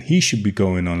 and he should be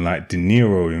going on like De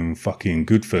Niro in fucking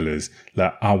Goodfellas.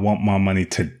 Like, I want my money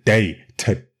today.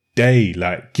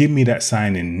 Like, give me that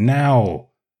signing now.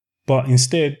 But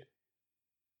instead,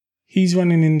 he's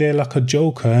running in there like a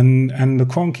joker, and the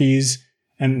Cronkies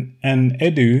and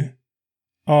Edu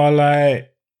are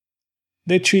like,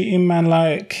 they're treating man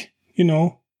like,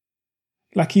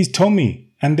 like he's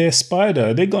Tommy and they're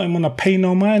Spider. They got him on a pay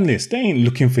no mind list. They ain't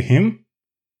looking for him.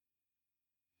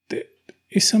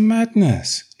 It's a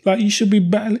madness. Like, you should be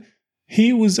battling.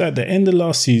 He was at the end of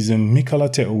last season, Mikel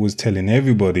Arteta was telling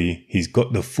everybody he's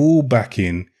got the full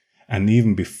backing. And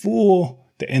even before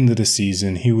the end of the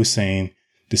season, he was saying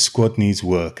the squad needs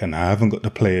work and I haven't got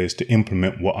the players to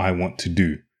implement what I want to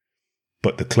do.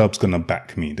 But the club's going to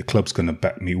back me. The club's going to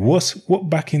back me. What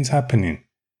backing's happening?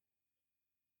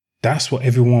 That's what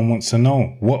everyone wants to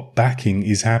know. What backing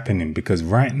is happening? Because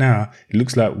right now, it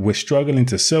looks like we're struggling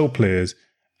to sell players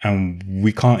and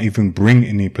we can't even bring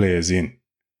any players in.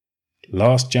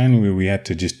 Last January, we had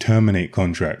to just terminate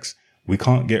contracts. We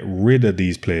can't get rid of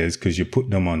these players because you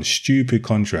put them on stupid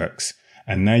contracts.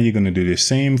 And now you're going to do the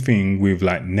same thing with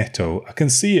like Neto. I can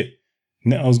see it.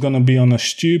 Neto's going to be on a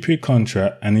stupid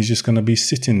contract and he's just going to be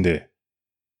sitting there.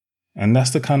 And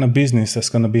that's the kind of business that's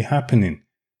going to be happening.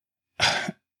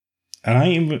 And I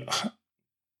ain't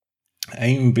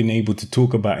even been able to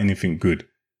talk about anything good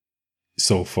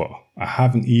so far. I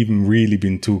haven't even really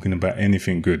been talking about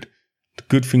anything good. The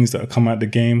good things that have come out of the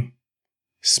game,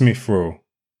 Smith Rowe,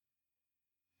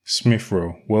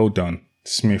 well done,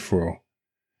 Smith Rowe.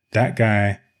 That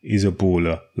guy is a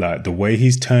baller. Like, the way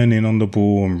he's turning on the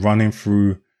ball and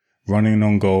running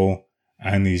on goal,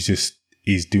 and he's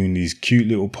doing these cute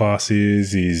little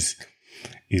passes.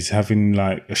 He's having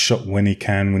like a shot when he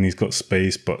can, when he's got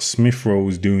space. But Smith Rowe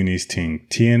was doing his thing.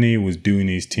 Tierney was doing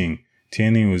his thing.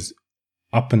 Tierney was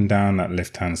up and down that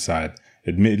left-hand side.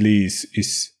 Admittedly,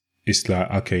 it's like,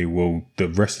 okay, well, the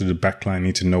rest of the backline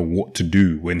need to know what to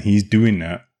do. When he's doing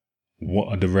that, what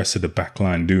are the rest of the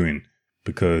backline doing?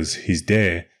 Because he's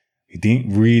there. He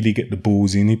didn't really get the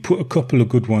balls in. He put a couple of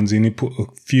good ones in. He put a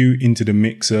few into the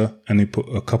mixer and he put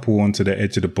a couple onto the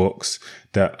edge of the box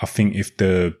that I think if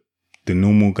the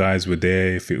normal guys were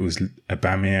there, if it was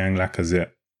Aubameyang,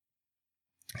 Lacazette,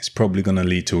 it's probably going to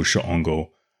lead to a shot on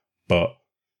goal. But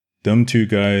them two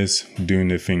guys doing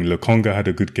their thing. Lokonga had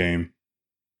a good game.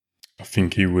 I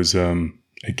think he was,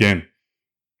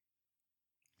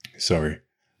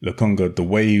 Lokonga, the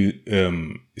way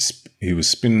he was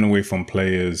spinning away from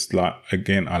players, like,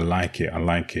 again, I like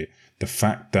it. The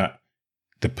fact that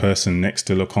the person next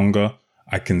to Lokonga,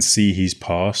 I can see his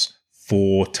pass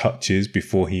 4 touches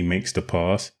before he makes the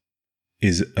pass,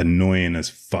 is annoying as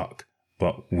fuck.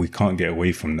 But we can't get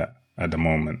away from that at the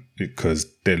moment because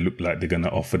they look like they're going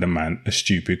to offer the man a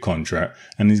stupid contract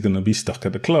and he's going to be stuck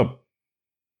at the club.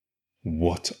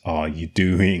 What are you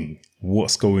doing?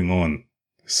 What's going on?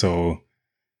 So,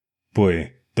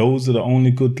 boy, those are the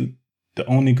only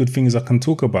good things I can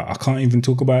talk about. I can't even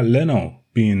talk about Leno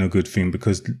being a good thing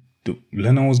because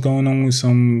Leno was going on with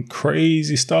some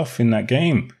crazy stuff in that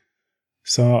game.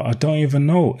 So I don't even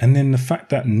know. And then the fact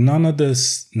that none of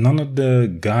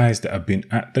the guys that have been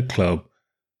at the club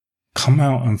come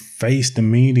out and face the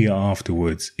media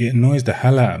afterwards. It annoys the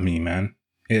hell out of me, man.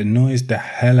 It annoys the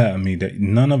hell out of me that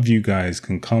none of you guys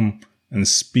can come and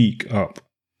speak up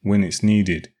when it's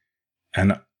needed.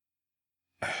 And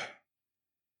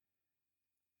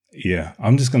yeah,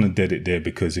 I'm just going to dead it there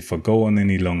because if I go on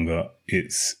any longer,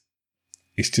 it's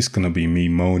just going to be me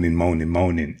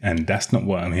moaning. And that's not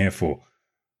what I'm here for.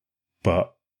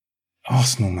 But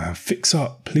Arsenal, man, fix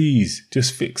up, please.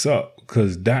 Just fix up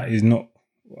because that is not,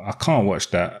 I can't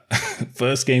watch that.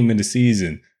 First game of the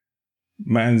season.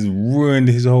 Man's ruined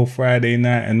his whole Friday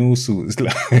night and all sorts.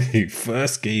 Like,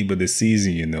 first game of the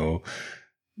season,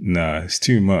 Nah, it's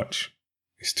too much.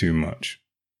 It's too much.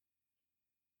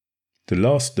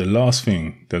 the last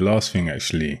thing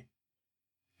actually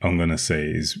I'm going to say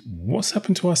is, what's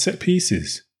happened to our set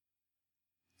pieces?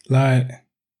 Like,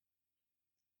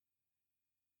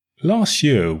 last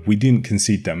year, we didn't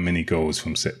concede that many goals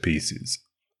from set pieces.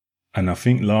 And I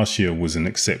think last year was an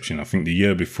exception. I think the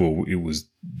year before, it was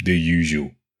the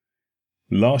usual.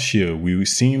 Last year, we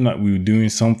seemed like we were doing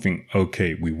something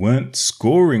okay. We weren't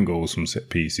scoring goals from set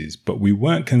pieces, but we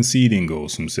weren't conceding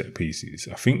goals from set pieces.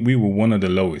 I think we were one of the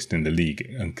lowest in the league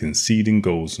and conceding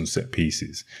goals from set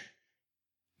pieces.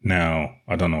 Now,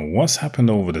 I don't know what's happened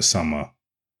over the summer,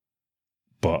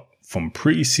 but from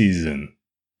pre-season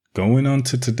going on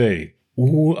to today,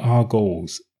 all our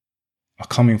goals are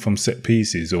coming from set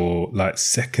pieces, or like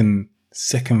second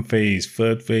phase,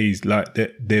 third phase, like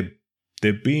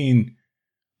they're being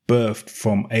birthed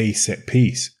from a set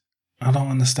piece. I don't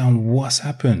understand what's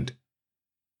happened.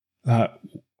 Like,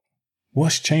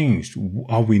 what's changed?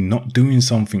 Are we not doing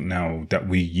something now that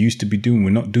we used to be doing?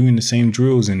 We're not doing the same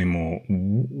drills anymore.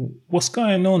 What's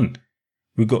going on?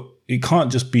 It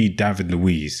can't just be David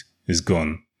Luiz is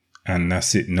gone and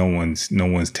that's it. No one's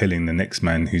telling the next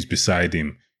man who's beside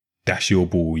him, that's your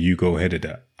ball, you go ahead of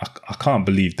that. I can't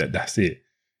believe that that's it.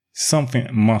 Something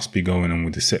must be going on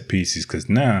with the set pieces, because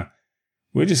now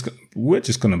we're just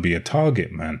going to be a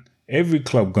target, man. Every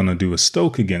club going to do a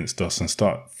Stoke against us and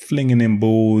start flinging in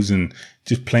balls and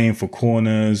just playing for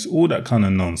corners, all that kind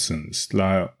of nonsense.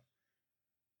 Like,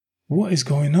 what is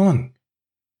going on?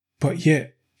 But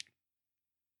yet,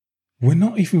 we're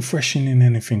not even freshening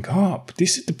anything up.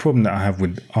 This is the problem that I have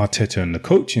with Arteta and the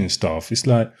coaching staff. It's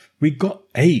like, we got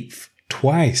 8th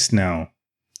twice now.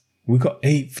 We got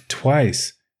 8th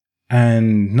twice.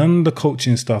 And none of the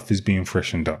coaching staff is being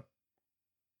freshened up.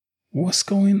 What's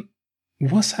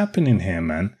happening here,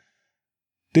 man?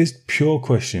 There's pure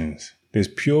questions. There's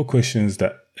pure questions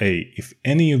that, hey, if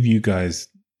any of you guys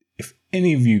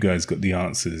got the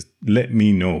answers, let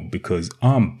me know, because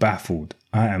I'm baffled.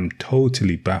 I am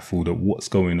totally baffled at what's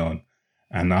going on.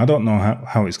 And I don't know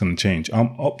how it's going to change.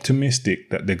 I'm optimistic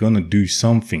that they're going to do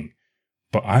something.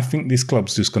 But I think this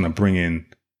club's just going to bring in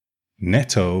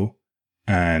Neto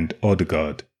and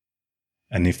Odegaard.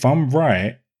 And if I'm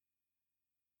right,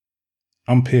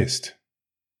 I'm pissed.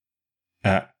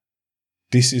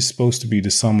 This is supposed to be the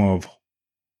summer of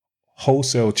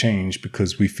wholesale change,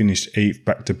 because we finished 8th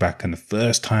back to back, and the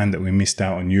first time that we missed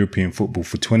out on European football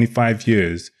for 25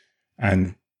 years.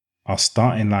 And our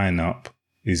starting lineup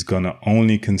is going to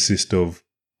only consist of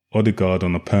Odegaard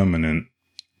on a permanent,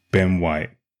 Ben White,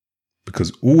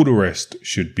 because all the rest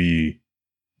should be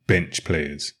bench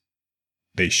players.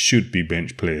 They should be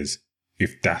bench players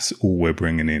if that's all we're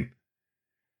bringing in.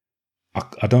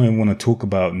 I don't even want to talk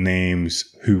about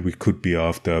names, who we could be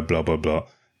after, blah, blah, blah,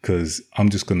 because I'm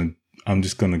just going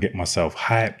to get myself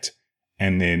hyped,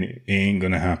 and then it ain't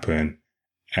going to happen.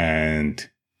 And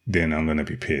then I'm going to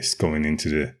be pissed going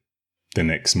into the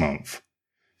next month.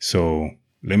 So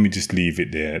let me just leave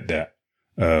it there at that.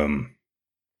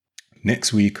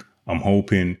 Next week, I'm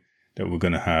hoping that we're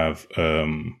going to have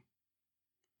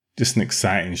just an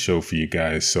exciting show for you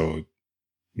guys. So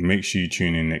make sure you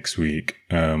tune in next week.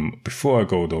 Before I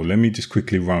go, though, let me just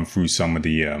quickly run through some of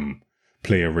the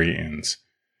player ratings.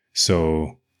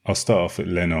 So I'll start off at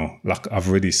Leno. Like I've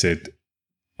already said,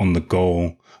 on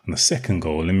the second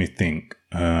goal, let me think.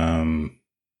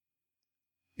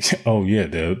 Oh yeah,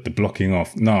 the blocking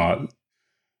off. No,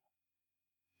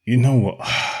 you know what?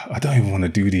 I don't even want to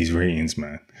do these ratings,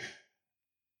 man.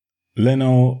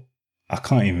 Leno, I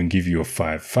can't even give you a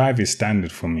 5. 5 is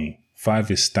standard for me.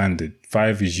 5 is standard.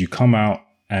 5 is you come out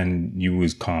and you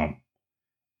was calm.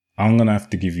 I'm going to have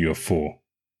to give you a 4.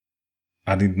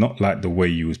 I did not like the way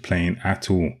you was playing at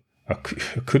all. I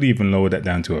could even lower that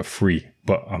down to a 3,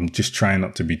 but I'm just trying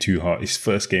not to be too hard. It's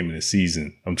first game of the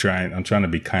season. I'm trying to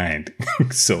be kind.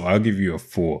 So I'll give you a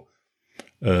 4.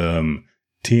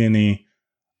 Tierney,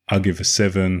 I'll give a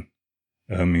 7.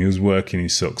 He was working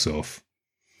his socks off.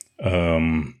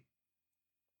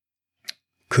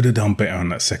 Could have done better on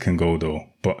that second goal though,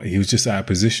 but he was just out of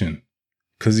position.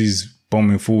 Because he's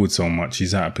bombing forward so much,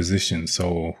 he's out of position.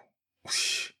 So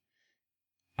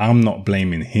I'm not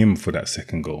blaming him for that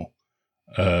second goal.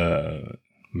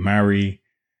 Mari,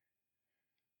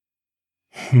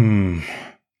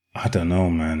 I don't know,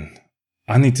 man.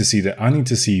 I need to see that. I need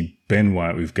to see Ben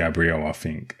White with Gabriel, I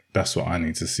think. That's what I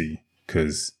need to see.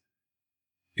 Because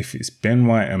if it's Ben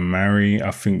White and Mari,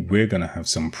 I think we're going to have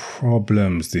some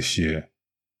problems this year.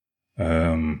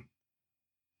 I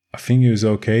think he was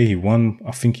okay.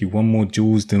 I think he won more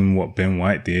duels than what Ben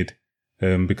White did,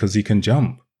 because he can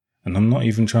jump. And I'm not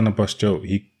even trying to bust joke.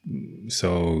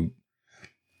 So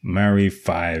Mari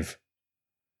 5,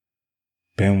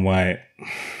 Ben White,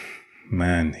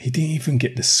 man, he didn't even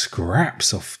get the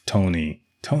scraps off Tony.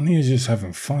 Tony is just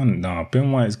having fun. Nah,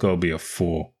 Ben White's got to be a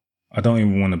 4. I don't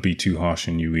even want to be too harsh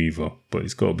on you either, but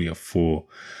it's got to be a 4.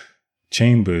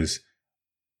 Chambers,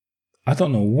 I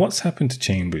don't know what's happened to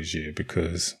Chambers here,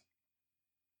 because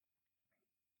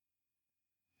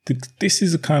this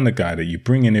is the kind of guy that you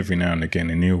bring in every now and again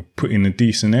and he'll put in a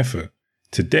decent effort.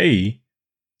 Today,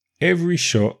 every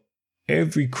shot,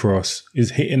 every cross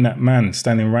is hitting that man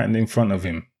standing right in front of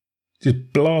him.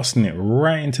 Just blasting it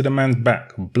right into the man's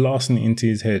back, blasting it into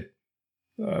his head.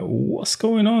 What's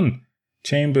going on?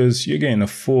 Chambers, you're getting a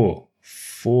 4.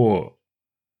 4.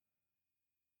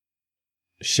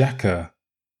 Xhaka,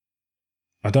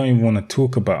 I don't even want to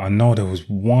talk about. I know there was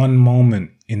one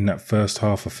moment in that first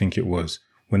half, I think it was,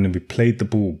 when we played the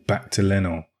ball back to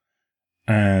Leno.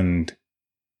 And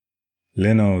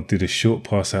Leno did a short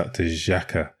pass out to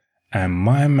Xhaka. And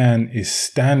my man is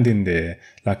standing there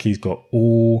like he's got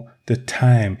all the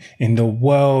time in the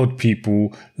world,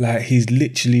 people. Like he's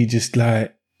literally just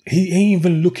like, he ain't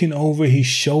even looking over his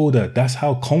shoulder. That's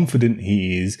how confident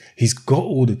he is. He's got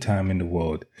all the time in the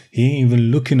world. He ain't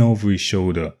even looking over his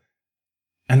shoulder.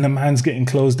 And the man's getting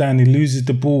closed down. He loses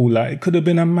the ball. Like it could have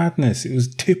been a madness. It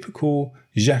was typical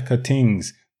Xhaka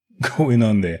things going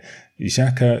on there.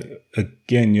 Xhaka,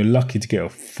 again, you're lucky to get a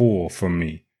 4 from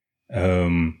me.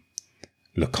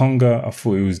 Lokonga, I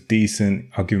thought it was decent.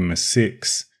 I'll give him a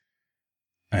 6.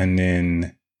 And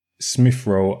then Smith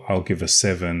Rowe, I'll give a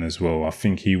 7 as well. I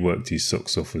think he worked his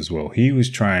socks off as well. He was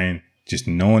trying, just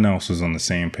no one else was on the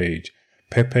same page.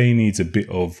 Pepe needs a bit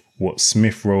of what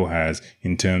Smith Rowe has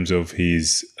in terms of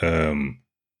his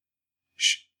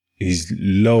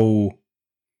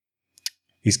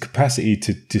capacity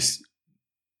to just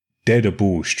dead a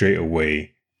ball straight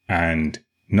away and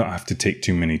not have to take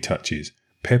too many touches.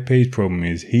 Pepe's problem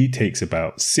is he takes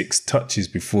about 6 touches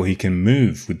before he can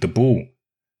move with the ball.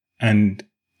 And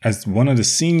as one of the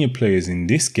senior players in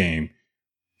this game,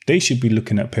 they should be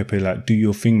looking at Pepe like, do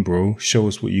your thing, bro. Show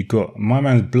us what you got. My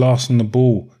man's blasting the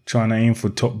ball, trying to aim for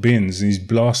top bins, and he's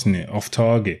blasting it off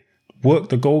target. Work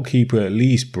the goalkeeper at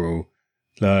least, bro.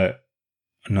 Like,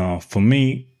 no, for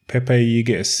me, Pepe, you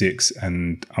get a 6,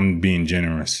 and I'm being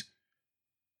generous.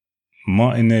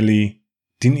 Martinelli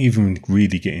didn't even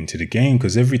really get into the game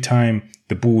because every time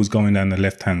the ball was going down the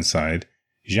left-hand side,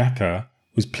 Xhaka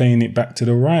was playing it back to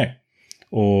the right.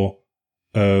 Or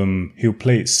he'll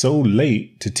play it so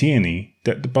late to Tierney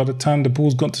that by the time the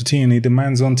ball's got to Tierney, the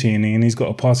man's on Tierney and he's got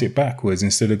to pass it backwards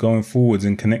instead of going forwards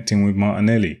and connecting with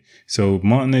Martinelli. So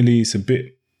Martinelli is a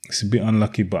bit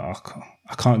unlucky, but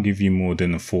I can't give you more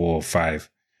than a 4 or 5.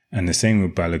 And the same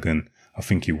with Balogun. I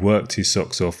think he worked his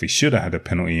socks off. He should have had a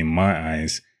penalty in my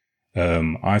eyes.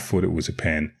 I thought it was a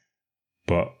pen,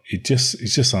 but it's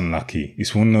just unlucky.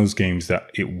 It's one of those games that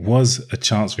it was a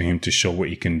chance for him to show what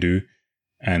he can do.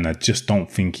 And I just don't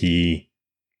think I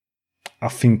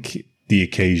think the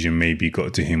occasion maybe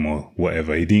got to him or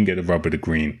whatever. He didn't get the rub of the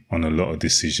green on a lot of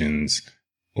decisions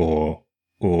or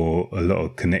a lot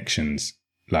of connections,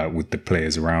 like with the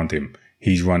players around him.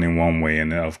 He's running one way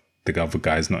and the other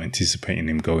guy's not anticipating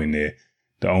him going there.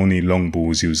 The only long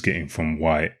balls he was getting from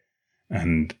White,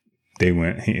 and they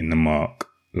weren't hitting the mark,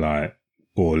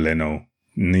 or Leno.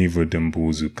 Neither of them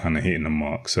balls were kind of hitting the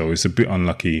mark. So it's a bit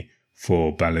unlucky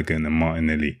for Balogun and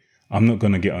Martinelli. I'm not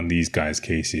going to get on these guys'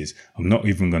 cases. I'm not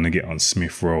even going to get on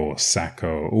Smith Rowe or Saka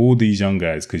or all these young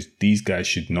guys, because these guys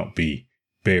should not be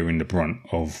bearing the brunt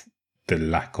of the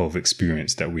lack of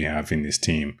experience that we have in this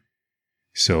team.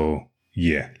 So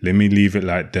yeah, let me leave it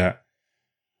like that.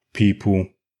 People,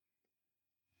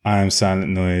 I am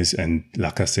Silent Noise, and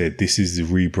like I said, this is the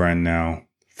rebrand now.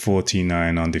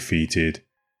 49 undefeated.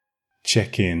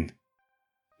 Check in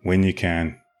when you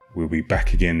can. We'll be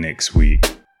back again next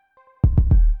week.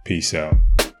 Peace out.